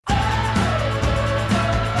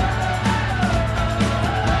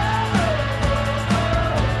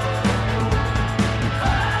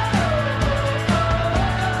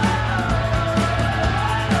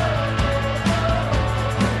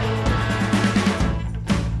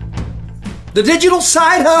The Digital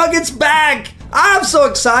Side Hug, it's back! I'm so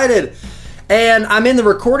excited! And I'm in the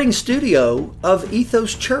recording studio of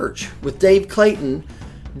Ethos Church with Dave Clayton.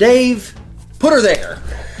 Dave, put her there.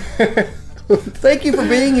 Thank you for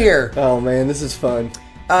being here. Oh man, this is fun.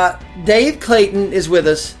 Dave Clayton is with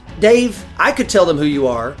us. Dave, I could tell them who you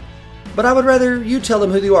are, but I would rather you tell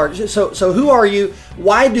them who you are. So who are you?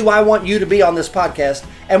 Why do I want you to be on this podcast?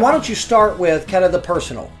 And why don't you start with kind of the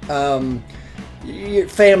personal, your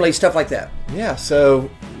family, stuff like that. Yeah, so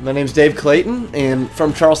my name's Dave Clayton, and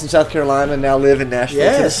from Charleston, South Carolina, now live in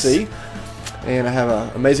Nashville, Tennessee. And I have an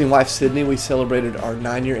amazing wife, Sydney. We celebrated our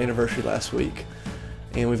 9-year anniversary last week.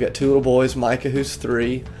 And we've got 2 little boys, Micah, who's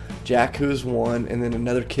 3, Jack, who is 1, and then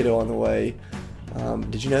another kiddo on the way.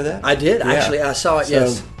 Did you know that? I did, yeah. Actually. I saw it,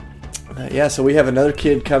 yes. So we have another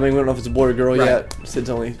kid coming. We don't know if it's a boy or girl yet. Sid's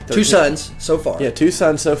only 13. 2 sons so far. Yeah, 2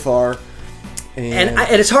 sons so far. And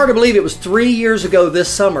it's hard to believe it was 3 years ago this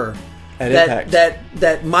summer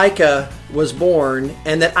that Micah was born,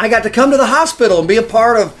 and that I got to come to the hospital and be a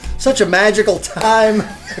part of such a magical time.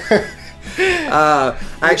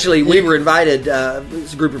 Actually, we were invited, a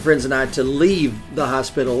group of friends and I, to leave the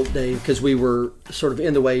hospital, Dave, because we were sort of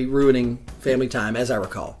in the way ruining family time, as I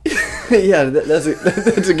recall. Yeah, that's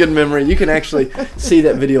a good memory. You can actually see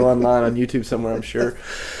that video online on YouTube somewhere, I'm sure.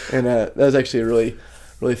 And that was actually a really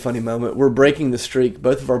funny moment. We're breaking the streak.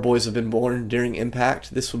 Both of our boys have been born during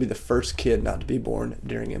Impact. This will be the first kid not to be born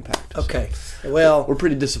during Impact. Okay. Well, we're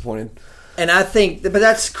pretty disappointed. And I think, but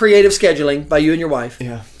that's creative scheduling by you and your wife.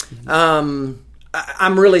 Yeah.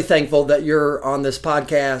 I'm really thankful that you're on this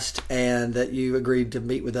podcast and that you agreed to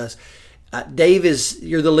meet with us. Dave,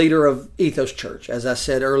 you're the leader of Ethos Church, as I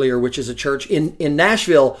said earlier, which is a church in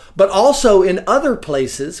Nashville, but also in other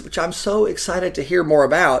places, which I'm so excited to hear more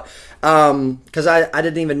about, because I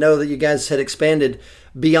didn't even know that you guys had expanded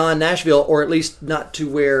beyond Nashville, or at least not to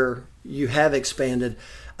where you have expanded.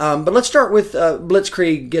 But let's start with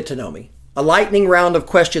Blitzkrieg Get to Know Me, a lightning round of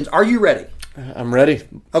questions. Are you ready? I'm ready.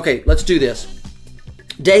 Okay, let's do this.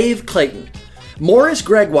 Dave Clayton. Morris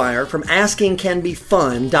Gregoire from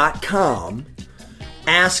AskingCanBeFun.com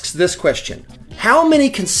asks this question. How many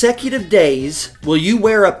consecutive days will you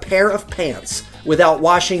wear a pair of pants without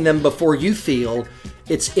washing them before you feel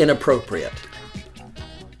it's inappropriate?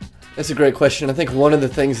 That's a great question. I think one of the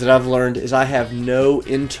things that I've learned is I have no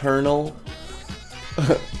internal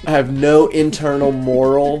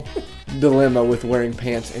moral dilemma with wearing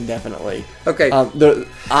pants indefinitely. Okay.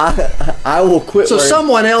 I will quit. So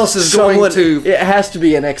someone else is going to. It has to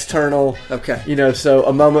be an external. Okay. So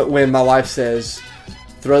a moment when my wife says,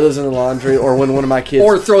 "Throw those in the laundry," or when one of my kids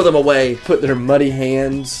or throw them away, put their muddy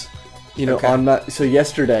hands, okay. on my. So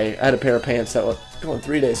yesterday I had a pair of pants that were going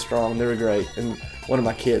 3 days strong. They were great, and one of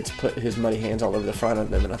my kids put his muddy hands all over the front of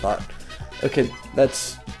them, and I thought, okay,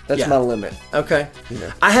 that's my limit. Okay.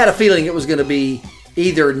 I had a feeling it was going to be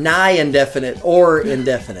either nigh indefinite or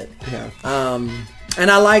indefinite. Yeah. And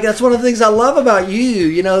that's one of the things I love about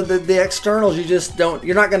you. The externals,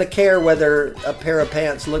 you're not going to care whether a pair of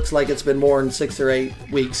pants looks like it's been worn 6 or 8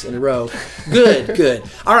 weeks in a row. Good.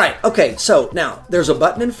 All right. Okay. So now there's a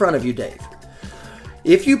button in front of you, Dave.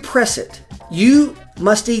 If you press it, you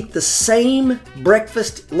must eat the same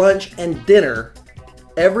breakfast, lunch, and dinner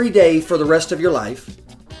every day for the rest of your life.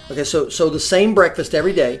 Okay. So the same breakfast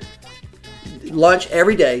every day. Lunch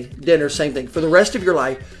every day, dinner, same thing, for the rest of your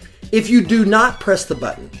life. If you do not press the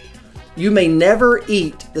button, you may never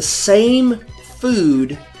eat the same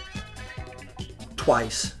food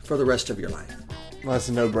twice for the rest of your life. Well, that's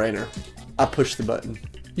a no-brainer. I push the button.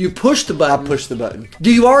 You push the button? I push the button.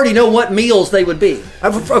 Do you already know what meals they would be?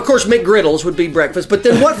 Of course, McGriddles would be breakfast, but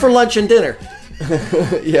then what for lunch and dinner?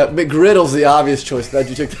 Yeah, McGriddle's the obvious choice. Glad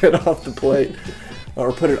you took that off the plate.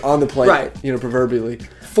 Or put it on the plate, right. Proverbially.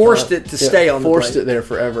 Forced it to stay on the plate. Forced it there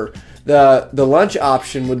forever. The lunch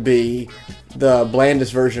option would be the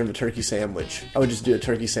blandest version of a turkey sandwich. I would just do a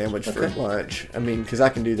turkey sandwich for lunch. Because I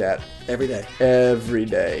can do that. Every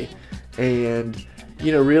day. And,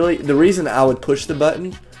 really, the reason I would push the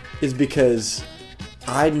button is because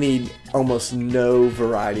I need almost no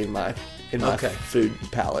variety in my food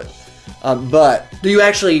palette. But do you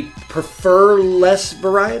actually prefer less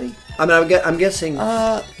variety? I'm guessing.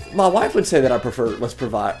 My wife would say that I prefer less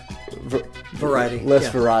variety.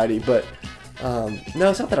 Variety, but no,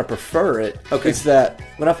 it's not that I prefer it. Okay. It's that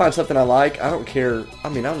when I find something I like, I don't care.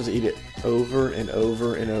 I'll just eat it over and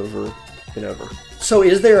over and over and over. So,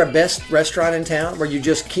 is there a best restaurant in town where you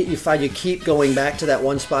keep going back to that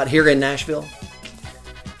one spot here in Nashville?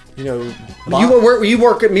 You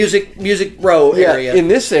work at Music Row area. Yeah, in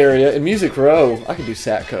this area, in Music Row, I could do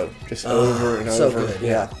Satco just over and so over. Good.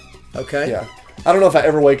 Yeah. Okay. Yeah. I don't know if I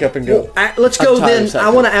ever wake up and go. Let's go then. I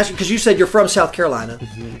want to ask you, because you said you're from South Carolina.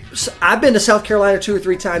 So I've been to South Carolina 2 or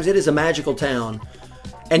 3 times. It is a magical town.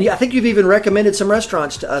 And I think you've even recommended some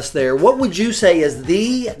restaurants to us there. What would you say is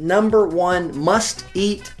the #1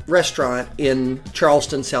 must-eat restaurant in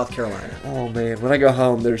Charleston, South Carolina? Oh, man. When I go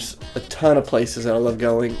home, there's a ton of places that I love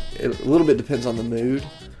going. It a little bit depends on the mood.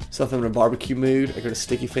 So if I'm in a barbecue mood, I go to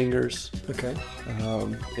Sticky Fingers. Okay.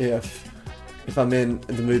 If I'm in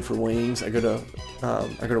the mood for wings, I go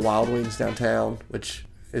to Wild Wings downtown, which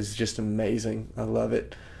is just amazing. I love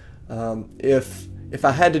it. If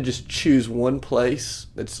I had to just choose one place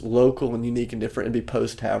that's local and unique and different, it'd be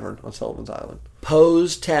Poe's Tavern on Sullivan's Island.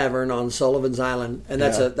 Poe's Tavern on Sullivan's Island, and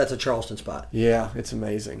that's a Charleston spot. Yeah, it's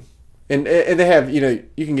amazing, and they have you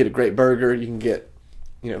can get a great burger, you can get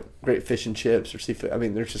great fish and chips or seafood. I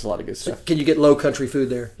mean, there's just a lot of good stuff. So can you get low country food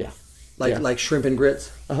there? Yeah, like shrimp and grits.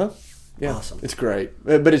 Yeah, awesome. It's great,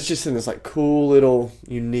 but it's just in this cool little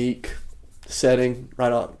unique setting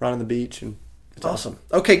right on the beach and. It's awesome.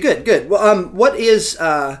 Okay, good. Well,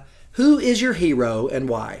 who is your hero and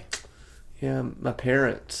why? Yeah, my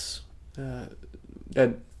parents.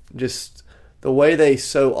 Just the way they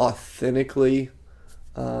so authentically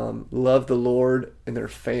love the Lord and their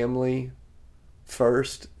family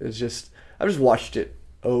first is just. I've just watched it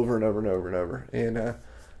over and over and over and over,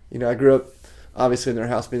 and I grew up obviously in their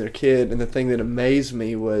house being their kid, and the thing that amazed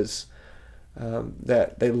me was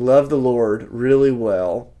that they loved the Lord really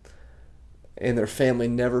well. And their family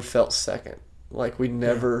never felt second. We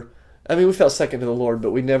never, we felt second to the Lord,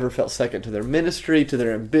 but we never felt second to their ministry, to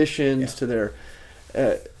their ambitions, to their,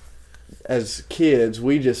 as kids,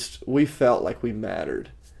 we felt like we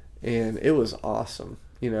mattered. And it was awesome,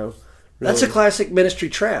 Really. That's a classic ministry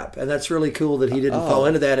trap, and that's really cool that he didn't fall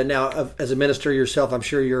into that. And now, as a minister yourself, I'm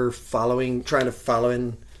sure you're trying to follow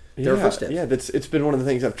in their footsteps. Yeah, it's been one of the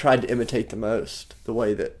things I've tried to imitate the most, the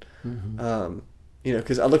way that,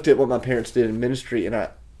 because I looked at what my parents did in ministry, and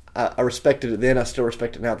I respected it then. I still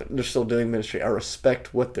respect it now. They're still doing ministry. I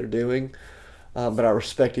respect what they're doing, but I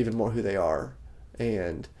respect even more who they are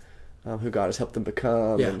and who God has helped them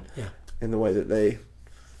become, and the way that they,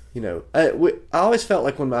 I always felt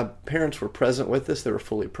like when my parents were present with us, they were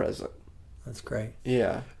fully present. That's great.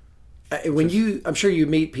 Yeah. I'm sure you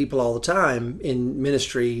meet people all the time in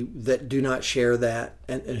ministry that do not share that,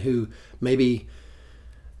 and who maybe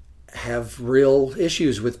have real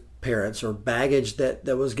issues with parents or baggage that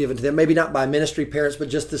was given to them, maybe not by ministry parents, but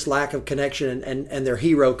just this lack of connection, and their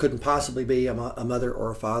hero couldn't possibly be a mother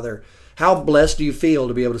or a father. How blessed do you feel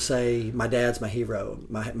to be able to say, my dad's my hero,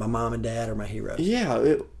 my mom and dad are my heroes?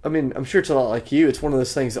 Yeah, I'm sure it's a lot like you. It's one of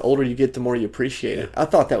those things, the older you get, the more you appreciate it. I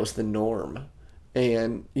thought that was the norm.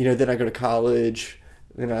 And, then I go to college,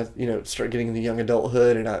 then I, start getting into young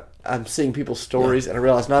adulthood, and I'm seeing people's stories, and I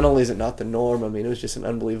realize not only is it not the norm, it was just an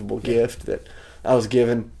unbelievable gift that I was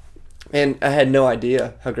given, and I had no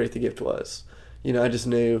idea how great the gift was. I just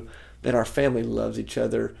knew that our family loves each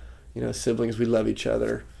other, siblings, we love each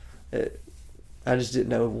other. I just didn't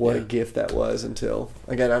know what a gift that was until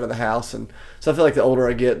I got out of the house, and so I feel like the older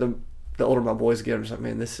I get, the older my boys get, I'm just like,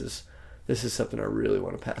 man, this is something I really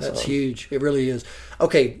want to pass on. That's huge. It really is.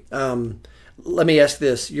 Okay, let me ask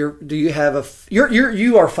this: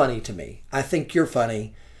 you are funny to me. I think you're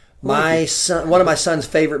funny. My son, one of my son's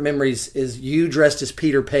favorite memories is you dressed as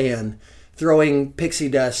Peter Pan, throwing pixie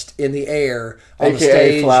dust in the air on the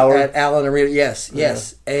stage Flower. At Allen Arena.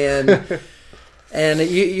 Yes, and and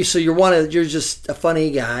you're just a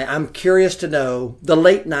funny guy. I'm curious to know the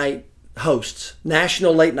late night hosts,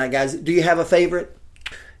 national late night guys. Do you have a favorite?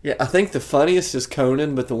 Yeah, I think the funniest is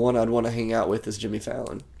Conan, but the one I'd want to hang out with is Jimmy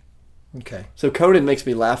Fallon. Okay. So Conan makes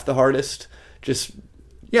me laugh the hardest, just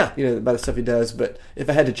by the stuff he does. But if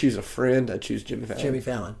I had to choose a friend, I'd choose Jimmy Fallon. Jimmy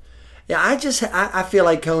Fallon. Yeah, I feel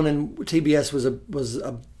like Conan TBS was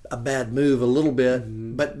a bad move a little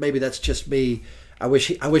bit, but maybe that's just me. I wish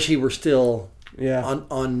he were still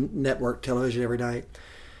on network television every night.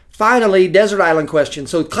 Finally, desert island question.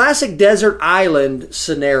 So classic desert island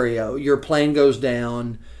scenario. Your plane goes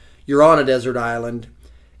down. You're on a desert island.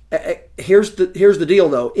 Here's the deal,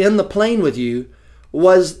 though. In the plane with you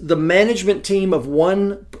was the management team of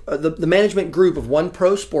the management group of one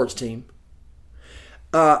pro sports team,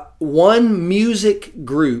 one music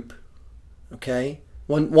group, okay,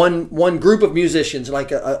 one group of musicians,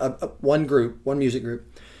 like one music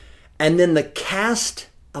group, and then the cast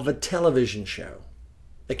of a television show.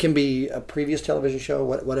 It can be a previous television show,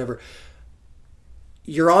 whatever.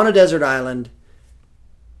 You're on a desert island.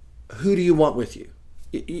 Who do you want with you?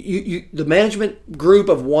 The management group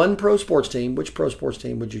of one pro sports team. Which pro sports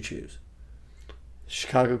team would you choose?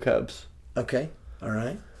 Chicago Cubs. Okay. All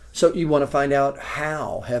right. So you want to find out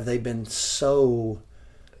how have they been so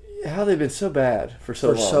bad for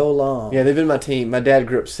so long? so long? Yeah, they've been my team. My dad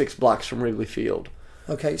grew up 6 blocks from Wrigley Field.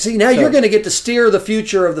 Okay. See, now you're going to get to steer the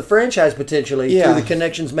future of the franchise potentially through the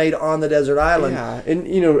connections made on the desert island. Yeah,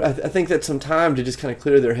 and I think that's some time to just kind of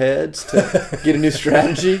clear their heads to get a new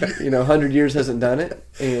strategy. 100 years hasn't done it,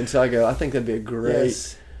 and so I think that'd be a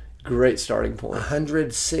great starting point.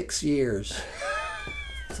 106 years.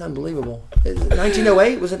 It's unbelievable.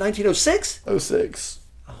 1908? Was it 1906? 06.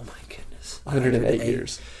 Oh my goodness. 108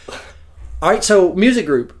 years. All right, so music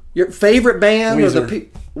group. Your favorite band? Weezer.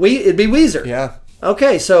 It'd be Weezer. Yeah.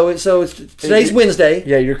 Okay, so today's Wednesday.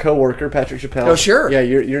 Yeah, your coworker, Patrick Chappelle. Oh, sure. Yeah,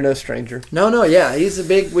 you're no stranger. No, yeah, he's a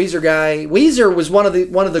big Weezer guy. Weezer was one of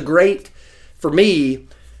the great, for me.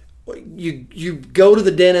 You go to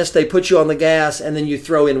the dentist, they put you on the gas, and then you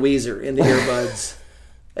throw in Weezer in the earbuds.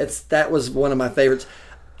 That was one of my favorites.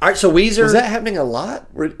 All right, so Weezer. Was that happening a lot?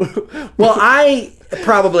 Well, I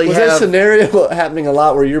probably was that scenario happening a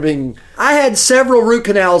lot where you're being. I had several root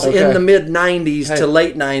canals in the mid '90s to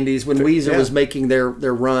late '90s when Weezer was making their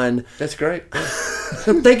run. That's great.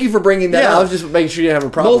 Thank you for bringing that up. I was just making sure you didn't have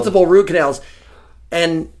a problem. Multiple root canals,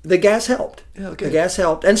 and the gas helped. Yeah, okay. The gas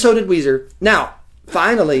helped, and so did Weezer. Now,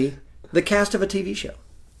 finally, the cast of a TV show.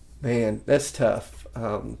 Man, that's tough.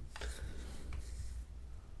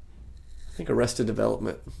 I think Arrested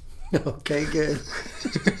Development. Okay, good.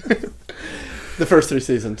 The first 3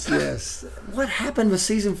 seasons. Yes. What happened with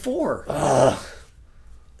season 4?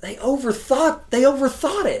 They overthought it.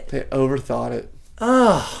 They overthought it.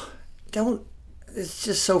 It's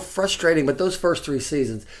just so frustrating. But those first 3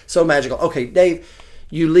 seasons, so magical. Okay, Dave,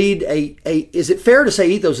 you lead is it fair to say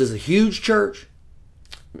Ethos is a huge church?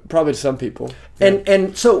 Probably to some people.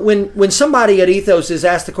 And so when somebody at Ethos is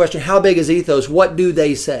asked the question, how big is Ethos? What do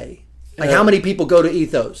they say? Like, how many people go to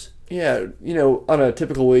Ethos? Yeah, on a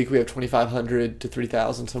typical week, we have 2,500 to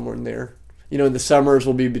 3,000, somewhere in there. In the summers,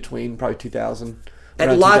 we'll be between probably 2,000.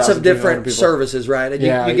 At lots of different services, right? And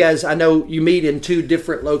you guys, I know you meet in 2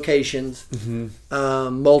 different locations,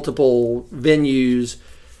 multiple venues.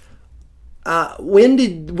 When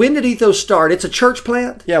did Ethos start? It's a church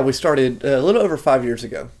plant? Yeah, we started a little over 5 years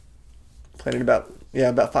ago. Planted about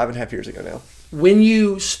 5.5 years ago now. When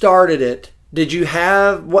you started it, did you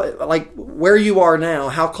have where you are now?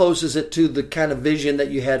 How close is it to the kind of vision that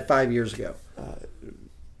you had 5 years ago?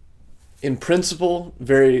 In principle,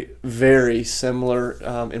 very, very similar.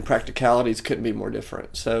 In practicalities, couldn't be more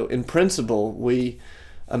different. So, in principle, we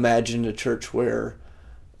imagined a church where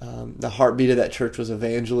the heartbeat of that church was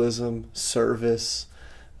evangelism, service.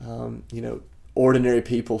 Ordinary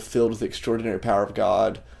people filled with the extraordinary power of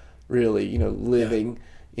God, really, living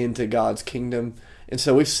into God's kingdom. And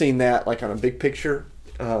so we've seen that on a big picture.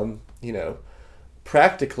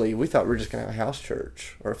 Practically, we thought we were just going to have a house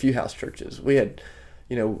church or a few house churches. We had,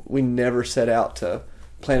 we never set out to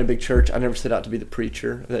plant a big church. I never set out to be the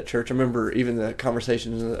preacher of that church. I remember even the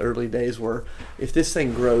conversations in the early days were, if this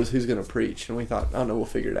thing grows, who's going to preach? And we thought, I don't know, we'll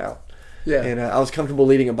figure it out. Yeah. And I was comfortable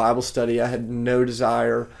leading a Bible study. I had no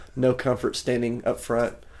desire, no comfort standing up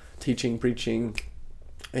front, teaching, preaching,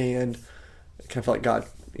 and I kind of felt like God,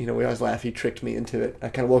 we always laugh, he tricked me into it. I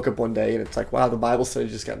kind of woke up one day and it's like, wow, the Bible study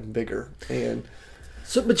just gotten bigger. And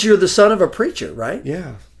so, but you're the son of a preacher, right?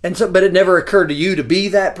 Yeah. And so, but it never occurred to you to be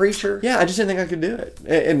that preacher? Yeah, I just didn't think I could do it.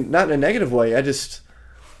 And not in a negative way. I just,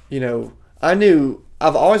 I knew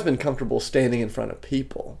I've always been comfortable standing in front of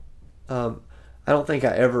people. I don't think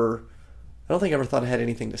I ever thought I had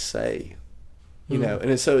anything to say,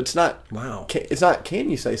 and so it's not, wow. It's not, can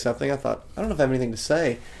you say something? I thought, I don't know if I have anything to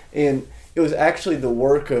say. And it was actually the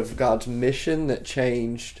work of God's mission that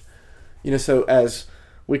changed, so as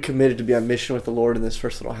we committed to be on mission with the Lord in this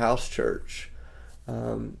first little house church,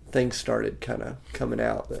 things started kind of coming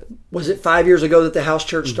out. Was it 5 years ago that the house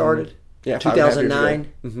church started? Yeah,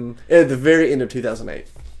 2009? Mm-hmm. At the very end of 2008.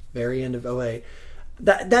 Very end of 2008.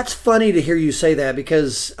 That's funny to hear you say that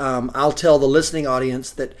because I'll tell the listening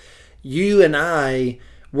audience that you and I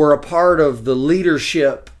were a part of the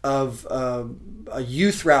leadership of a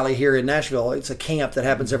youth rally here in Nashville. It's a camp that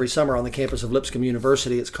happens every summer on the campus of Lipscomb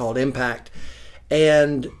University. It's called Impact.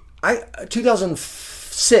 And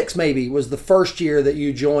 2006 maybe was the first year that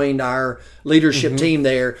you joined our leadership team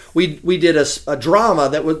there. We did a drama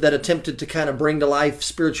that attempted to kind of bring to life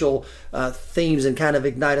spiritual themes and kind of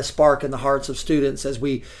ignite a spark in the hearts of students as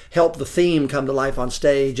we help the theme come to life on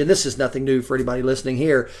stage. And this is nothing new for anybody listening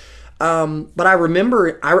here. But I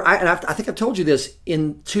remember, I think I've told you this,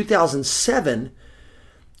 in 2007,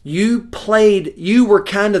 you were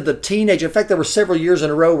kind of the teenager. In fact, there were several years in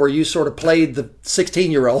a row where you sort of played the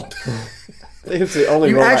 16-year-old. I think it's the only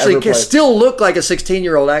You role I actually ever can played. still look like a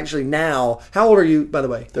 16-year-old actually now. How old are you, by the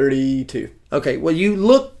way? 32. Okay, well,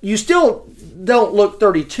 you still don't look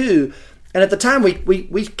 32. And at the time,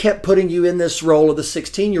 we kept putting you in this role of the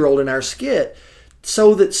 16-year-old in our skit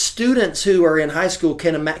so that students who are in high school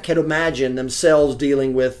can imagine themselves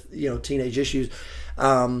dealing with, teenage issues.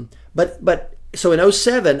 But so in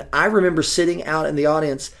 '07, I remember sitting out in the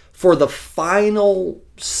audience for the final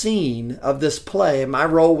scene of this play. My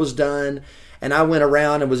role was done, and I went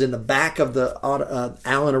around and was in the back of the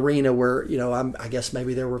Allen Arena where, I guess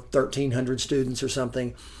maybe there were 1,300 students or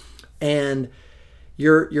something. And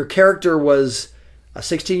your character was a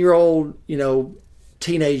 16-year-old,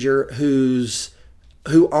 teenager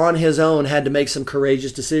who on his own had to make some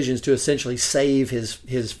courageous decisions to essentially save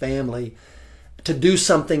his family, to do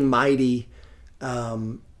something mighty.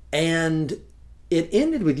 And it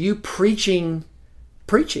ended with you preaching.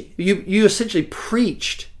 You essentially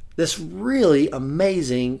preached this really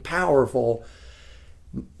amazing, powerful,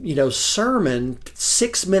 sermon,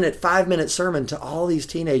 6-minute, 5-minute sermon to all these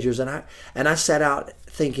teenagers. And I sat out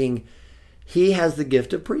thinking, he has the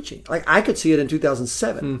gift of preaching. Like, I could see it in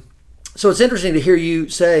 2007. So it's interesting to hear you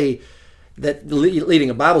say that leading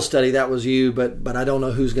a Bible study, that was you, but I don't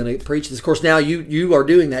know who's going to preach this. Of course, now you are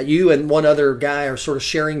doing that. You and one other guy are sort of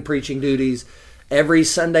sharing preaching duties every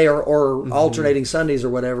Sunday or alternating Sundays or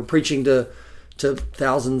whatever, preaching to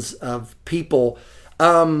thousands of people.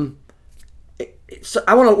 So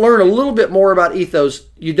I want to learn a little bit more about Ethos.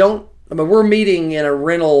 We're meeting in a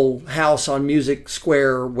rental house on Music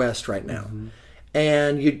Square West right now.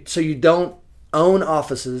 And you don't own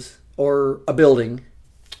offices or a building.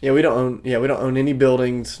 Yeah, we don't own any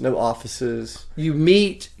buildings, no offices. You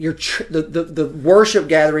meet the worship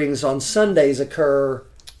gatherings on Sundays occur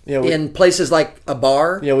in places like a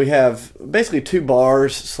bar. Yeah, we have basically 2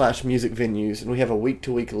 bars / music venues, and we have a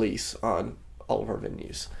week-to-week lease on all of our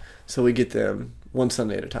venues. So we get them one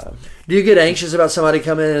Sunday at a time. Do you get anxious about somebody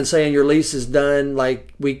coming in and saying your lease is done?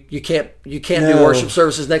 Like you can't do worship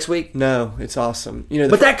services next week? No, it's awesome.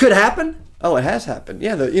 But that could happen. Oh, it has happened.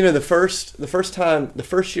 Yeah, the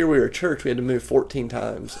first year we were a church, we had to move 14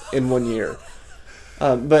 times in 1 year.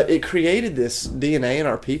 But it created this DNA in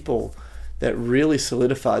our people that really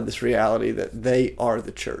solidified this reality that they are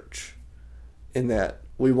the church, in that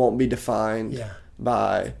we won't be defined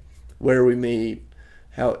by where we meet,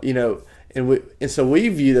 how and so we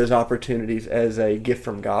view those opportunities as a gift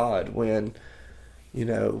from God when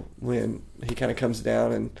He kind of comes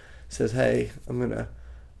down and says, "Hey, I'm gonna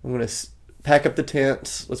pack up the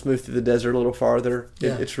tents. Let's move through the desert a little farther."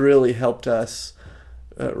 It's really helped us.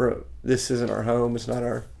 This isn't our home. It's not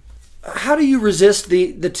our. How do you resist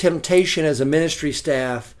the temptation as a ministry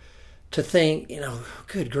staff to think,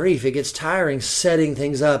 good grief, it gets tiring setting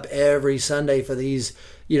things up every Sunday for these,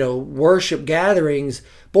 worship gatherings.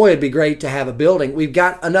 Boy, it'd be great to have a building. We've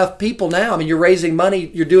got enough people now. I mean, you're raising money.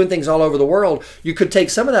 You're doing things all over the world. You could take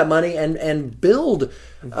some of that money and build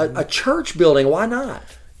a church building. Why not?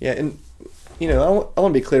 Yeah, and I want to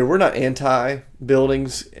be clear. We're not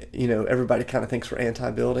anti-buildings. Everybody kind of thinks we're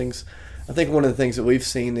anti-buildings. I think one of the things that we've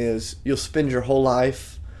seen is you'll spend your whole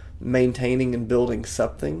life maintaining and building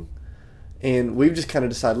something. And we've just kind of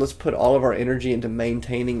decided, let's put all of our energy into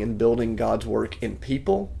maintaining and building God's work in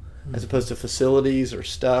people, as opposed to facilities or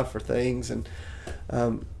stuff or things. And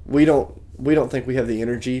we don't think we have the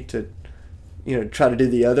energy to, try to do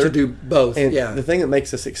the other. To do both, and the thing that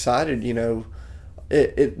makes us excited,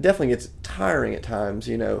 it definitely gets tiring at times,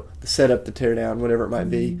 the setup, the tear down, whatever it might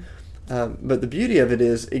be. But the beauty of it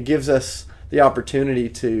is it gives us the opportunity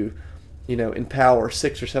to, empower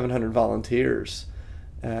 600 or 700 volunteers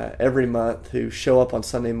every month who show up on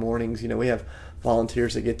Sunday mornings. We have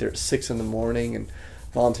volunteers that get there at 6 a.m. and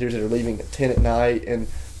volunteers that are leaving at 10 at night, and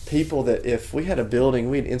people that if we had a building,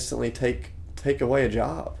 we'd instantly take away a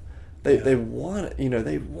job. They want,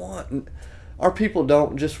 our people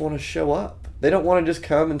don't just want to show up. They don't want to just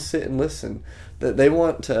come and sit and listen. They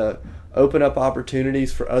want to open up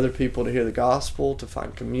opportunities for other people to hear the gospel, to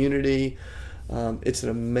find community. It's an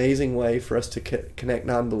amazing way for us to connect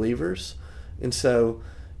non-believers. And so,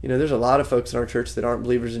 there's a lot of folks in our church that aren't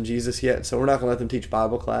believers in Jesus yet. So we're not going to let them teach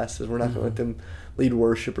Bible classes. We're not going to let them lead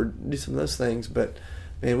worship or do some of those things. But,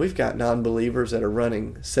 man, we've got non-believers that are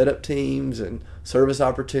running setup teams and service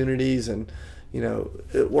opportunities and,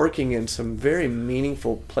 working in some very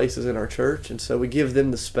meaningful places in our church. And so we give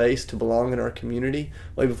them the space to belong in our community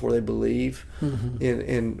way before they believe.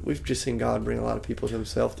 And we've just seen God bring a lot of people to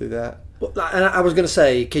Himself through that. Well, and I was going to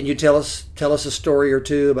say, can you tell us a story or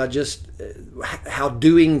two about just how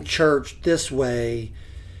doing church this way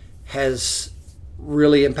has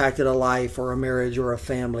really impacted a life or a marriage or a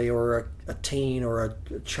family or a teen or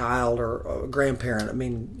a child or a grandparent. I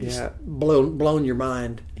mean, Yeah. blown your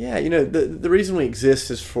mind. Yeah, the reason we exist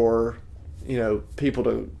is for, people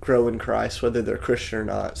to grow in Christ, whether they're Christian or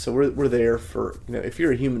not. So we're there for, if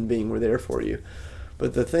you're a human being, we're there for you.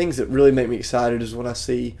 But the things that really make me excited is when I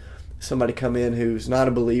see somebody come in who's not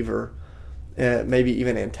a believer, maybe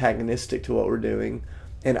even antagonistic to what we're doing.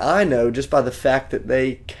 And I know just by the fact that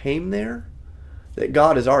they came there, that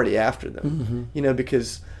God is already after them. Mm-hmm.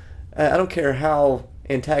 Because I don't care how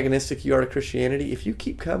antagonistic you are to Christianity. If you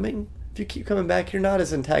keep coming back, you're not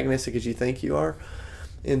as antagonistic as you think you are.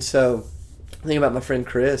 And so, think about my friend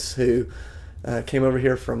Chris, who came over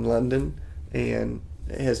here from London and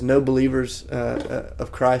has no believers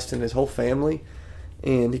of Christ in his whole family.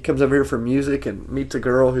 And he comes over here for music and meets a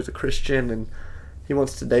girl who's a Christian, and he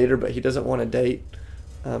wants to date her, but he doesn't want to date.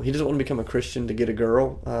 He doesn't want to become a Christian to get a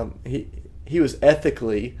girl. He was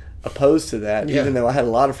ethically opposed to that, even though I had a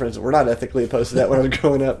lot of friends that were not ethically opposed to that when I was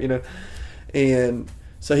growing up, And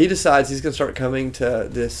so he decides he's going to start coming to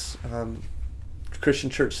this Christian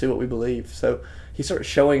church, see what we believe. So he started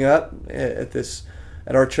showing up at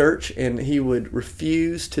our church, and he would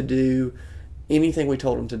refuse to do anything we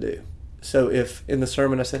told him to do. So if in the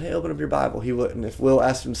sermon I said, "Hey, open up your Bible," he wouldn't. If Will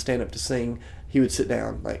asked him to stand up to sing, he would sit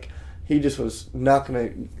down. He just was not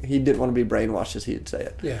going to. He didn't want to be brainwashed, as he'd say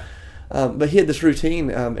it. Yeah. But he had this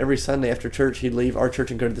routine. Every Sunday after church, he'd leave our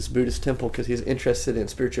church and go to this Buddhist temple because he's interested in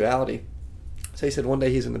spirituality. So he said one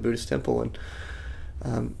day he's in the Buddhist temple, and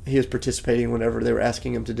he was participating in whatever they were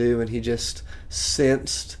asking him to do, and he just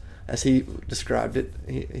sensed, as he described it,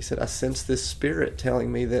 he said, "I sensed this spirit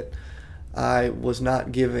telling me that I was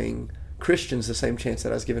not giving Christians the same chance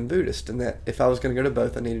that I was giving Buddhists, and that if I was going to go to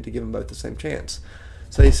both, I needed to give them both the same chance."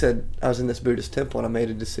 So he said, "I was in this Buddhist temple, and I made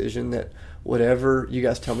a decision that whatever you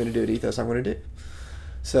guys tell me to do at Ethos, I'm going to do."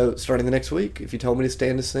 So starting the next week, if you told me to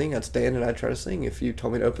stand to sing, I'd stand and I'd try to sing. If you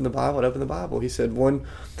told me to open the Bible, I'd open the Bible. He said one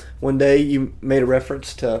day you made a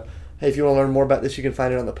reference to, "Hey, if you want to learn more about this, you can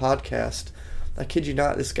find it on the podcast." I kid you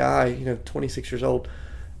not, this guy, 26 years old,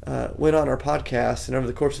 went on our podcast, and over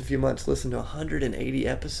the course of a few months listened to 180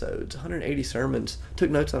 episodes, 180 sermons, took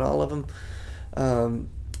notes on all of them,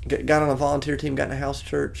 got on a volunteer team, got in a house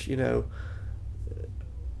church,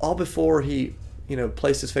 all before he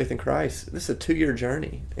placed his faith in Christ. This is a 2-year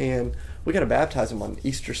journey, and we got to baptize him on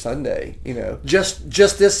Easter Sunday. Just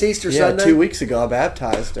this Easter Sunday. 2 weeks ago I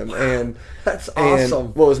baptized him, and that's awesome.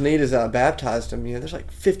 And what was neat is I baptized him. There's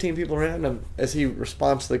 15 people around him as he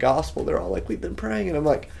responds to the gospel. They're all like, "We've been praying," and I'm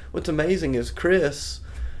like, what's amazing is Chris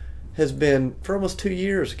has been for almost 2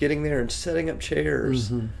 years getting there and setting up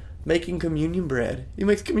chairs, making communion bread. He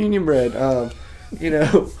makes communion bread.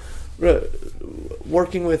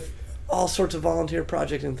 Working with all sorts of volunteer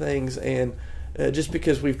projects and things, and just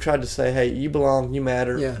because we've tried to say, "Hey, you belong, you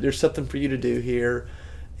matter. Yeah. There's something for you to do here,"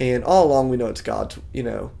 and all along we know it's God's,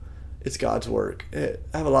 it's God's work. I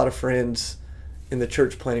have a lot of friends in the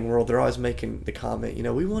church planting world. They're always making the comment,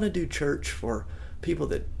 "We want to do church for people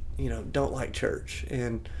that don't like church,"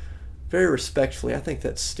 and very respectfully, I think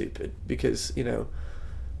that's stupid because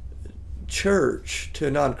church to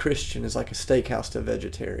a non-Christian is like a steakhouse to a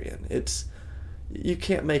vegetarian. You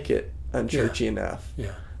can't make it unchurchy enough.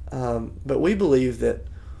 Yeah. But we believe that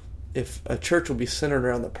if a church will be centered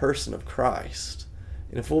around the person of Christ,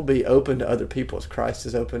 and if we'll be open to other people as Christ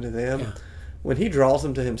is open to them, when he draws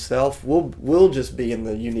them to himself, we'll just be in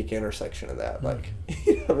the unique intersection of that.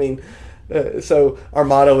 So our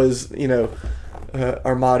motto is,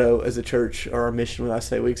 our motto as a church, or our mission, when I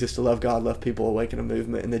say we exist to love God, love people, awaken a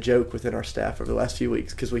movement, and the joke within our staff over the last few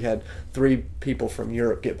weeks, because we had 3 people from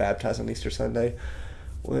Europe get baptized on Easter Sunday,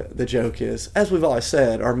 the joke is, as we've always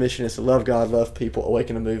said, our mission is to love God, love people,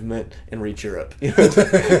 awaken a movement, and reach Europe. It's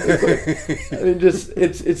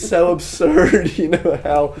so absurd,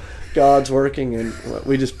 how God's working, and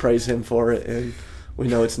we just praise him for it, and we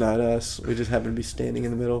know it's not us. We just happen to be standing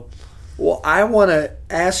in the middle. Well, I want to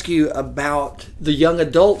ask you about the young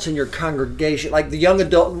adults in your congregation. Like the young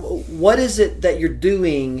adult, what is it that you're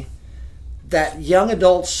doing that young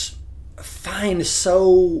adults find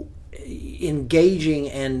so engaging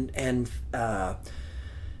and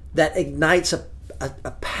that ignites a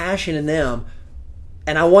passion in them?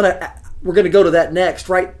 And we're going to go to that next.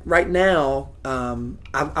 Right now,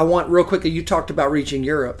 I want real quickly, you talked about reaching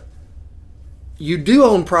Europe. You do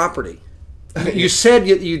own property. You said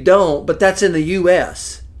you don't, but that's in the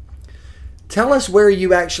U.S. Tell us where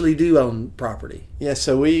you actually do own property. Yeah,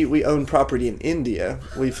 so we own property in India,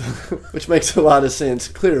 which makes a lot of sense,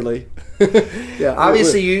 clearly. Yeah,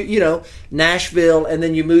 obviously you know Nashville, and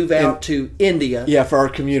then you move out to India. Yeah, for our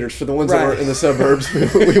commuters, for the ones that were in the suburbs,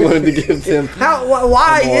 we wanted to give them.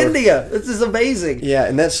 Why India? This is amazing. Yeah,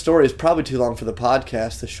 and that story is probably too long for the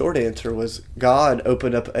podcast. The short answer was God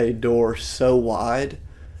opened up a door so wide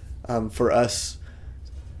for us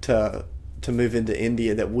to move into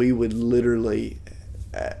India that we would literally.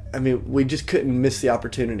 I mean, we just couldn't miss the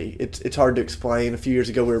opportunity. It's hard to explain. A few years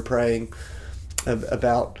ago, we were praying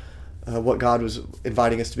about what God was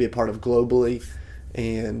inviting us to be a part of globally,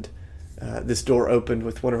 and this door opened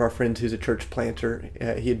with one of our friends who's a church planter.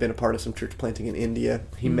 He had been a part of some church planting in India.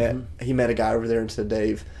 He met a guy over there and said,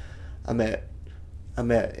 "Dave, I met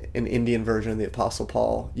an Indian version of the Apostle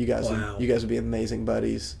Paul. You guys would be amazing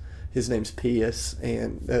buddies." His name's Pius,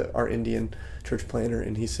 and our Indian church planter,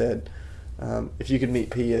 and he said, if you could meet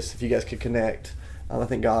Pius, if you guys could connect, I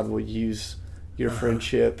think God will use your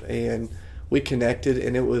friendship. And we connected,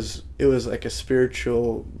 and it was like a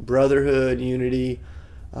spiritual brotherhood, unity,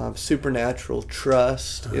 supernatural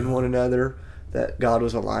trust in one another, that God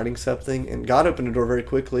was aligning something. And God opened the door very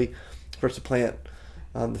quickly for us to plant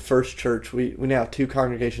the first church. We now have 2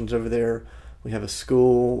 congregations over there. We have a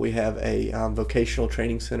school. We have a vocational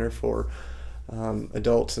training center for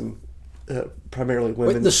adults and primarily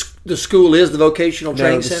women. Wait, the school is the vocational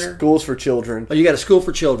training center? Schools for children. Oh, you got a school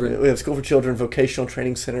for children. We have a school for children, vocational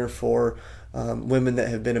training center for women that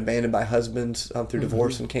have been abandoned by husbands through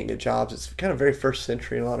divorce and can't get jobs. It's kind of very first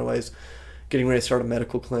century in a lot of ways. Getting ready to start a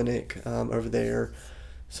medical clinic over there.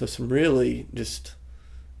 So some really just,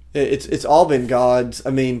 it's all been God's.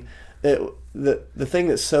 I mean, the thing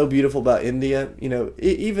that's so beautiful about India, you know,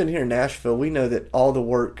 even here in Nashville, we know that all the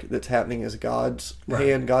work that's happening is God's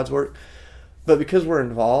hand, God's work. But because we're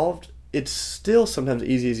involved, it's still sometimes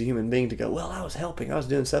easy as a human being to go, well, I was helping, I was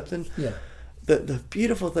doing something. Yeah. The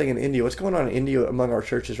beautiful thing in India, what's going on in India among our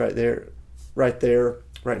churches right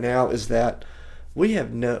now is that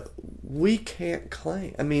we can't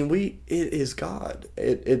claim. I mean, it is God.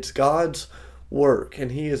 It's God's work,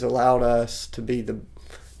 and He has allowed us to be the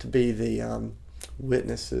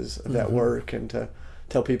witnesses of that work, and to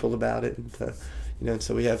tell people about it, and to, you know. And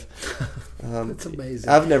so we have. It's amazing.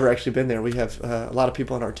 I've never actually been there. We have a lot of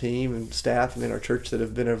people on our team and staff and in our church that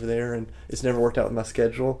have been over there, and it's never worked out with my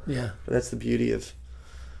schedule. Yeah, but that's the beauty of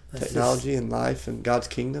technology and life and God's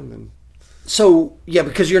kingdom. And so, yeah,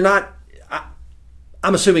 because you're not.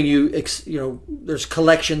 I'm assuming you know, there's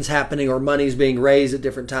collections happening or money's being raised at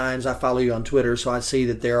different times. I follow you on Twitter, so I see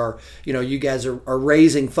that there are, you know, you guys are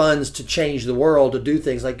raising funds to change the world, to do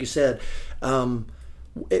things like you said.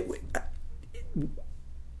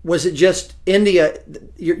 Was it just India?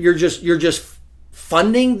 You're just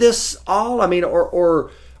funding this all? I mean, or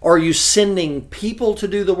are you sending people to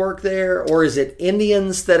do the work there, or is it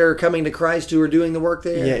Indians that are coming to Christ who are doing the work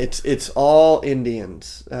there? Yeah, it's all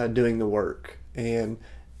Indians doing the work. And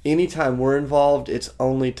anytime we're involved, it's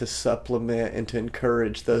only to supplement and to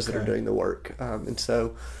encourage those that are doing the work. And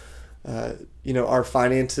so, you know, our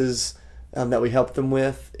finances that we help them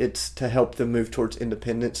with, it's to help them move towards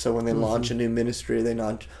independence. So when they launch a new ministry, they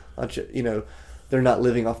launch, you know, they're not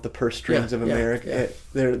living off the purse strings of America.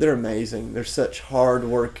 Yeah. They're amazing. They're such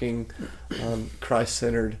hardworking,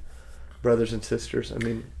 Christ-centered brothers and sisters. I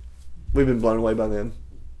mean, we've been blown away by them.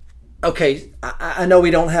 Okay, I know we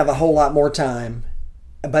don't have a whole lot more time,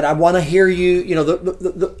 but I want to hear you. You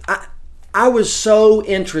know, I was so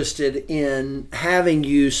interested in having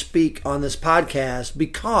you speak on this podcast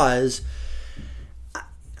because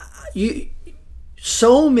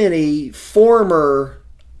so many former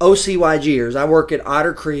OCYGers. I work at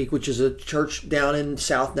Otter Creek, which is a church down in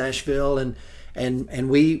South Nashville, and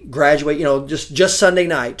we graduate, you know, just Sunday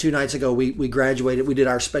night, 2 nights ago, we graduated. We did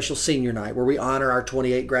our special senior night where we honor our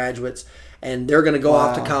 28 graduates, and they're going to go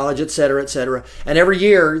off to college, et cetera, et cetera. And every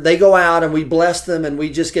year they go out and we bless them, and we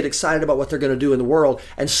just get excited about what they're going to do in the world.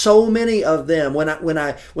 And so many of them,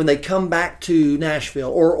 when they come back to Nashville,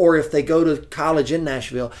 or if they go to college in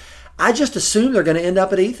Nashville, I just assume they're going to end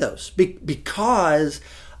up at Ethos because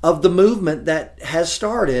of the movement that has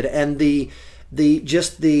started, and it's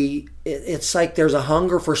like there's a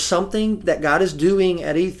hunger for something that God is doing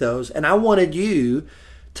at Ethos, and I wanted you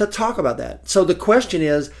to talk about that. So the question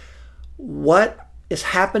is, what is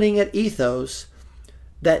happening at Ethos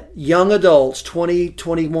that young adults, 20,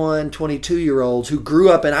 21, 22-year-olds who grew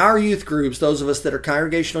up in our youth groups, those of us that are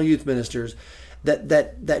congregational youth ministers,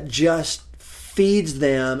 that just feeds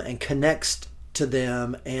them and connects to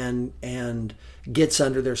them and gets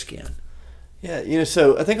under their skin? Yeah, you know,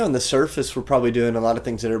 so I think on the surface we're probably doing a lot of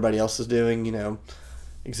things that everybody else is doing, you know,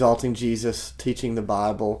 exalting Jesus, teaching the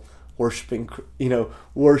Bible, worshiping in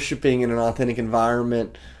an authentic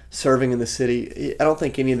environment, serving in the city. I don't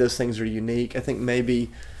think any of those things are unique. I think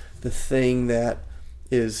maybe the thing that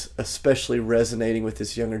is especially resonating with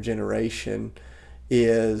this younger generation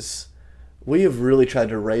is we have really tried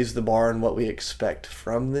to raise the bar on what we expect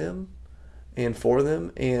from them and for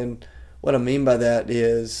them. And what I mean by that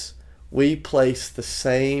is we place the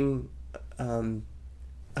same,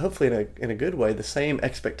 hopefully in a good way, the same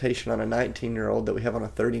expectation on a 19-year-old that we have on a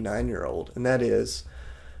 39-year-old. And that is,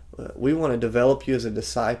 we want to develop you as a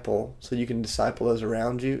disciple so you can disciple those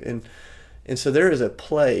around you. And so there is a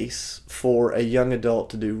place for a young adult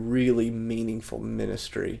to do really meaningful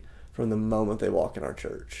ministry from the moment they walk in our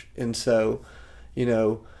church. And so,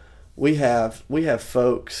 we have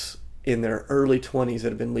folks in their early 20s that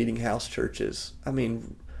have been leading house churches. I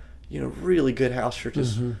mean, really good house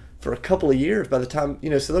churches for a couple of years. By the time,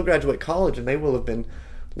 so they'll graduate college and they will have been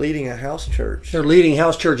leading a house church. They're leading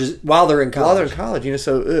house churches while they're in college. While they're in college,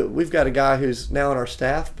 so we've got a guy who's now on our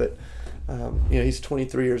staff, but, he's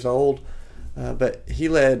 23 years old. But he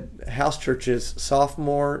led house churches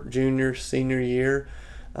sophomore, junior, senior year.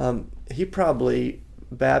 He probably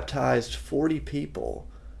baptized 40 people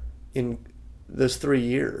in those 3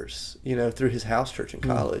 years, through his house church in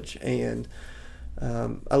college. And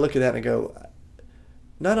I look at that and I go,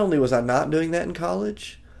 not only was I not doing that in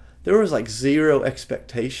college, there was like zero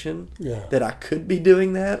expectation that I could be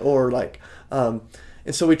doing that, or and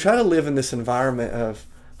so we try to live in this environment of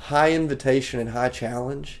high invitation and high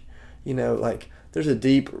challenge. There's a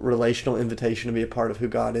deep relational invitation to be a part of who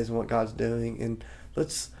God is and what God's doing, and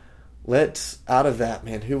let's out of that,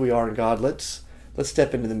 man, who we are in God, let's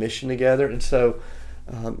step into the mission together. And so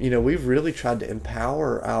we've really tried to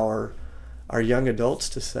empower our young adults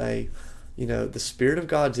to say, the Spirit of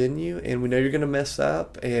God's in you, and we know you're going to mess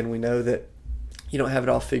up, and we know that you don't have it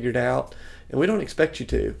all figured out, and we don't expect you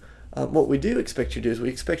to. What we do expect you to do is we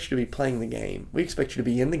expect you to be playing the game. We expect you to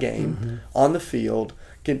be in the game, on the field,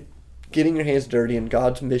 getting your hands dirty in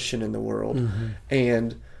God's mission in the world.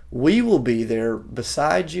 And we will be there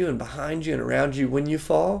beside you and behind you and around you when you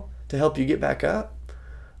fall to help you get back up.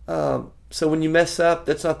 So when you mess up,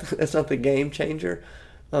 that's not the game changer.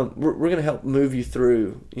 We're going to help move you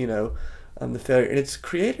through, the failure. And it's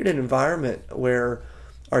created an environment where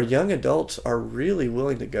our young adults are really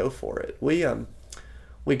willing to go for it.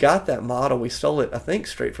 We got that model. We stole it, I think,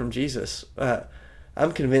 straight from Jesus.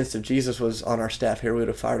 I'm convinced if Jesus was on our staff here, we would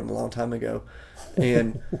have fired him a long time ago.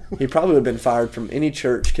 And he probably would have been fired from any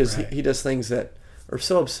church because he does things that are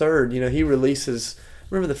so absurd. He releases,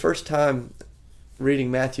 remember the first time reading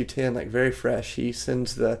Matthew 10, very fresh, he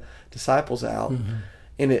sends the disciples out.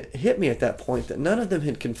 And it hit me at that point that none of them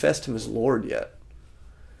had confessed him as Lord yet.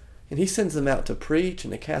 And he sends them out to preach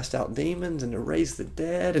and to cast out demons and to raise the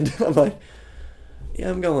dead. And I'm like,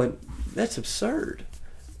 I'm going, that's absurd.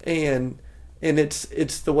 And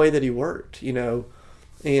it's the way that he worked,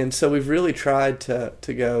 And so we've really tried to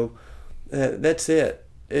go, that's it.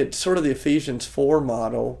 It's sort of the Ephesians 4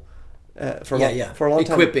 model for a long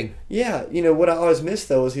time. Equipping. Yeah. What I always miss,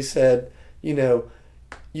 though, is he said,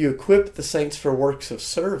 you equip the saints for works of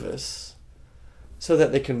service so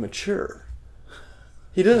that they can mature.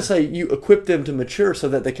 He doesn't say you equip them to mature so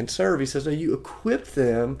that they can serve. He says, no, you equip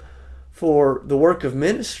them for the work of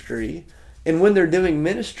ministry. And when they're doing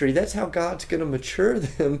ministry, that's how God's going to mature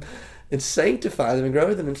them and sanctify them and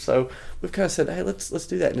grow them. And so we've kind of said, hey, let's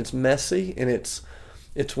do that. And it's messy and it's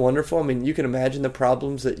wonderful. I mean, you can imagine the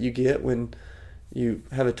problems that you get when you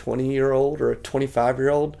have a 20-year-old or a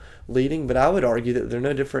 25-year-old leading, but I would argue that they're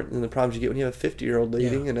no different than the problems you get when you have a 50-year-old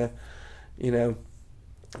leading. And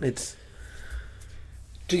it's.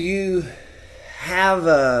 Do you have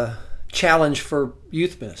a challenge for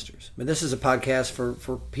youth ministers? I mean, this is a podcast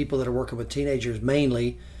for people that are working with teenagers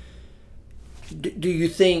mainly. Do you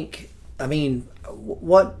think,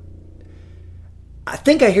 what I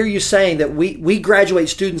think I hear you saying that we graduate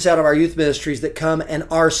students out of our youth ministries that come and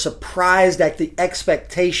are surprised at the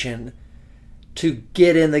expectation to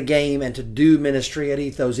get in the game and to do ministry at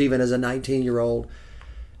Ethos, even as a 19-year-old.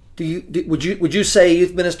 Would you say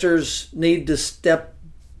youth ministers need to step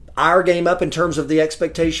our game up in terms of the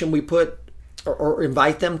expectation we put or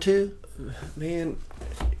invite them to? Man,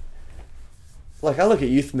 I look at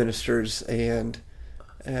youth ministers and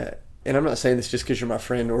I'm not saying this just because you're my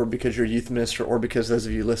friend or because you're a youth minister or because those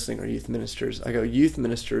of you listening are youth ministers. I go, youth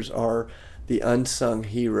ministers are the unsung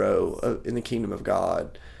hero in the kingdom of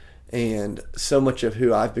God. And so much of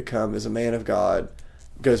who I've become as a man of God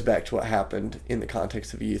goes back to what happened in the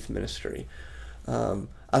context of youth ministry.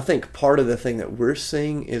 I think part of the thing that we're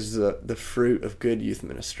seeing is the fruit of good youth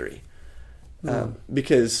ministry.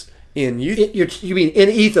 Because in youth... You mean in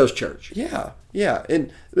Ethos Church? Yeah.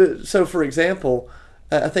 And so, for example...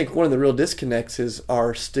 I think one of the real disconnects is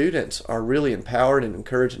our students are really empowered and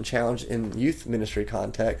encouraged and challenged in youth ministry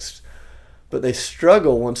context, but they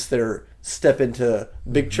struggle once they're step into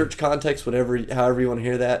big church context, however you want to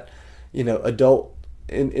hear that,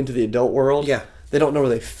 into the adult world. Yeah. They don't know where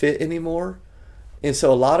they fit anymore. And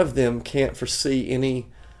so a lot of them can't foresee any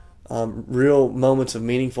real moments of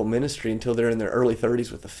meaningful ministry until they're in their early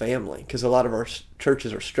 30s with the family, because a lot of our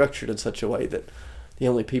churches are structured in such a way that the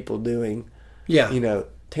only people doing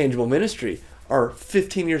tangible ministry are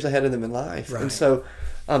 15 years ahead of them in life. Right. And so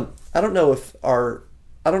I don't know if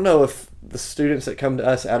the students that come to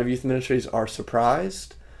us out of youth ministries are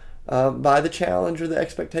surprised by the challenge or the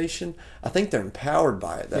expectation. I think they're empowered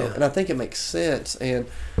by it, though, and I think it makes sense. And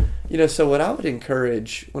so what I would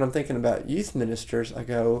encourage when I'm thinking about youth ministers, I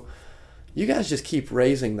go, you guys just keep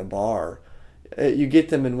raising the bar. You get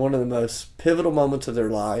them in one of the most pivotal moments of their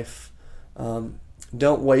life.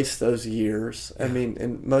 Don't waste those years. I mean,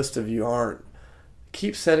 and most of you aren't.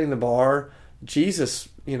 Keep setting the bar. Jesus,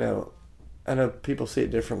 I know people see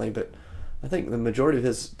it differently, but I think the majority of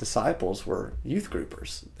his disciples were youth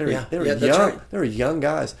groupers. They were young. Right. They were young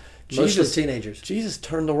guys. Mostly teenagers. Jesus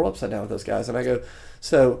turned the world upside down with those guys. And I go,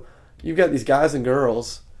 so you've got these guys and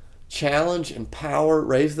girls, challenge, empower,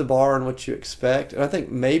 raise the bar on what you expect. And I think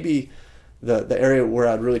maybe the area where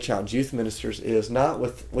I'd really challenge youth ministers is not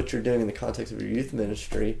with what you're doing in the context of your youth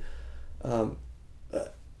ministry. I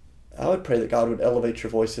would pray that God would elevate your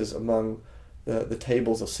voices among the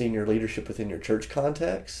tables of senior leadership within your church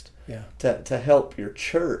context. Yeah. To help your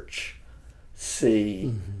church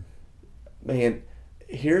see, man,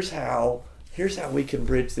 here's how we can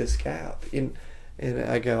bridge this gap. And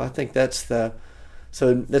I go, I think that's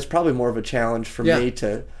probably more of a challenge for me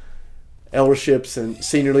to elderships and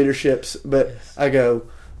senior leaderships. But I go,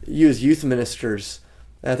 you as youth ministers,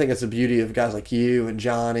 I think that's the beauty of guys like you and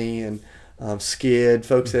Johnny and Skid,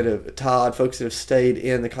 folks that have stayed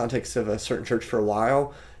in the context of a certain church for a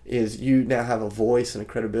while, is you now have a voice and a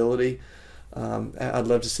credibility. I'd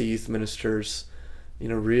love to see youth ministers,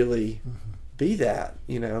 really be that.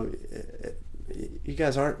 You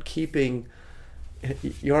guys aren't keeping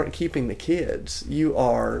the kids. You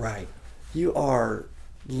are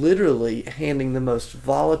literally handling the most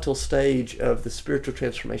volatile stage of the spiritual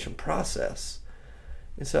transformation process.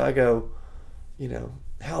 And so I go,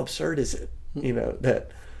 how absurd is it,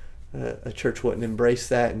 that a church wouldn't embrace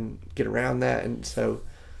that and get around that? And so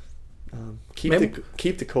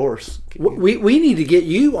keep the course. We need to get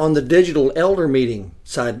you on the digital elder meeting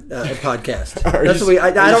side podcast. That's what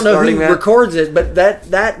I don't know who records it, but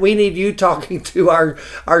that we need you talking to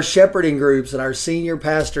our shepherding groups and our senior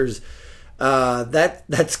pastors.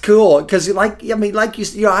 That's cool, because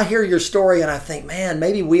I hear your story and I think, man,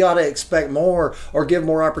 maybe we ought to expect more or give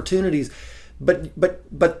more opportunities, but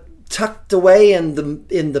tucked away in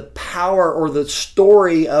the power or the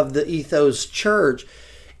story of the Ethos Church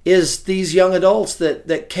is these young adults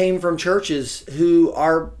that came from churches who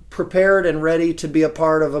are prepared and ready to be a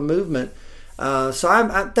part of a movement. So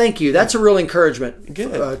I thank you. That's a real encouragement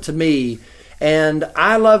to me. And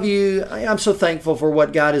I love you. I'm so thankful for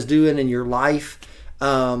what God is doing in your life.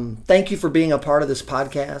 Thank you for being a part of this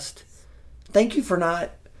podcast. Thank you for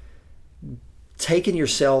not taking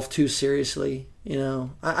yourself too seriously.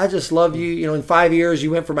 I just love you. In 5 years,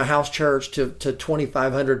 you went from a house church to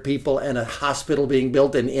 2,500 people and a hospital being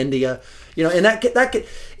built in India. And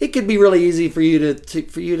it could be really easy for you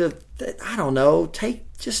to I don't know,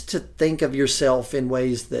 to think of yourself in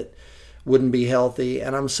ways that wouldn't be healthy.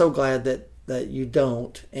 And I'm so glad that you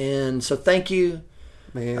don't. And so thank you,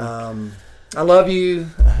 man. I love you.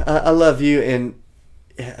 I love you. And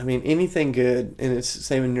I mean, anything good, and it's the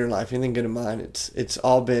same in your life, anything good in mine, it's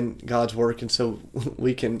all been God's work. And so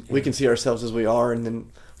we can see ourselves as we are, and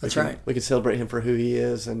then we can celebrate him for who he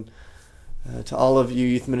is. And to all of you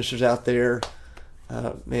youth ministers out there,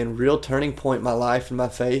 man, real turning point in my life and my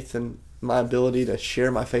faith and my ability to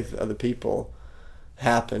share my faith with other people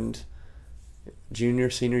happened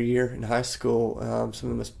senior year in high school. Some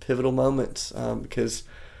of the most pivotal moments, because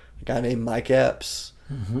a guy named Mike Epps,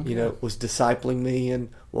 was discipling me and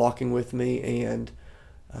walking with me, and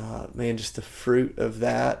man, just the fruit of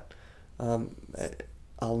that,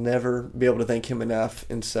 I'll never be able to thank him enough.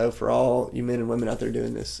 And so for all you men and women out there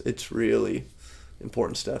doing this, it's really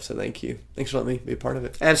important stuff. So thank you. Thanks for letting me be a part of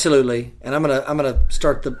it. Absolutely. And I'm gonna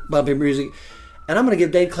start the bumpy music, and I'm gonna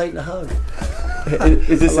give Dave Clayton a hug.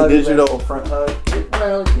 Is this a digital front hug?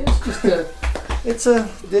 Well, it's a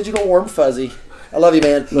digital warm fuzzy. I love you,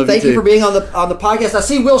 man. Thank you for being on the podcast. I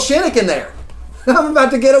see Will Shinnick in there. I'm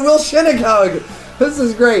about to get a Will Shinnick hug. This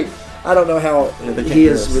is great. I don't know how he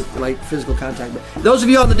is with like physical contact. But those of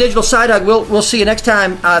you on the digital side hug, we'll see you next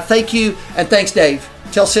time. Thank you, and thanks, Dave.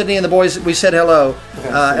 Tell Sydney and the boys that we said hello,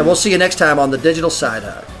 and we'll see you next time on the digital side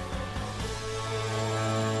hug.